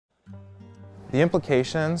The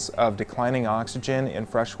implications of declining oxygen in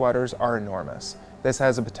freshwaters are enormous. This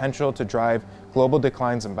has a potential to drive global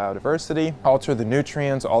declines in biodiversity, alter the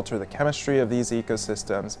nutrients, alter the chemistry of these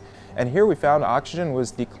ecosystems. And here we found oxygen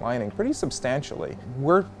was declining pretty substantially.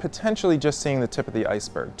 We're potentially just seeing the tip of the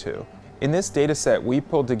iceberg too. In this data set, we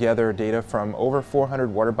pulled together data from over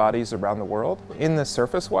 400 water bodies around the world. In the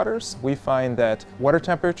surface waters, we find that water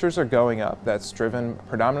temperatures are going up. That's driven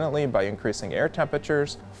predominantly by increasing air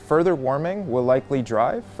temperatures. Further warming will likely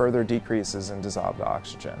drive further decreases in dissolved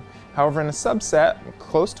oxygen. However, in a subset,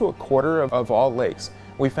 close to a quarter of all lakes,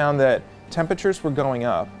 we found that temperatures were going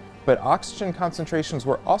up, but oxygen concentrations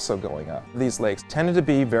were also going up. These lakes tended to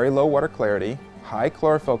be very low water clarity, high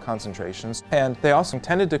chlorophyll concentrations, and they also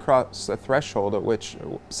tended to cross a threshold at which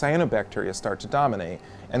cyanobacteria start to dominate,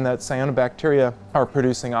 and that cyanobacteria are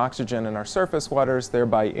producing oxygen in our surface waters,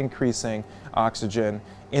 thereby increasing oxygen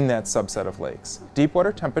in that subset of lakes. Deep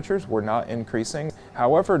water temperatures were not increasing.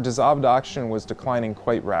 However, dissolved oxygen was declining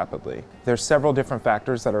quite rapidly. There's several different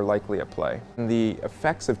factors that are likely at play. The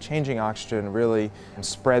effects of changing oxygen really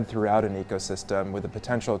spread throughout an ecosystem with the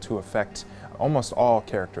potential to affect almost all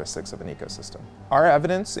characteristics of an ecosystem. Our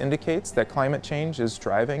evidence indicates that climate change is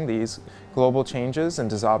driving these global changes in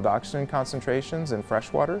dissolved oxygen concentrations in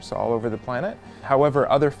freshwaters all over the planet. However,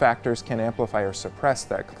 other factors can amplify or suppress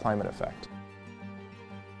that climate effect.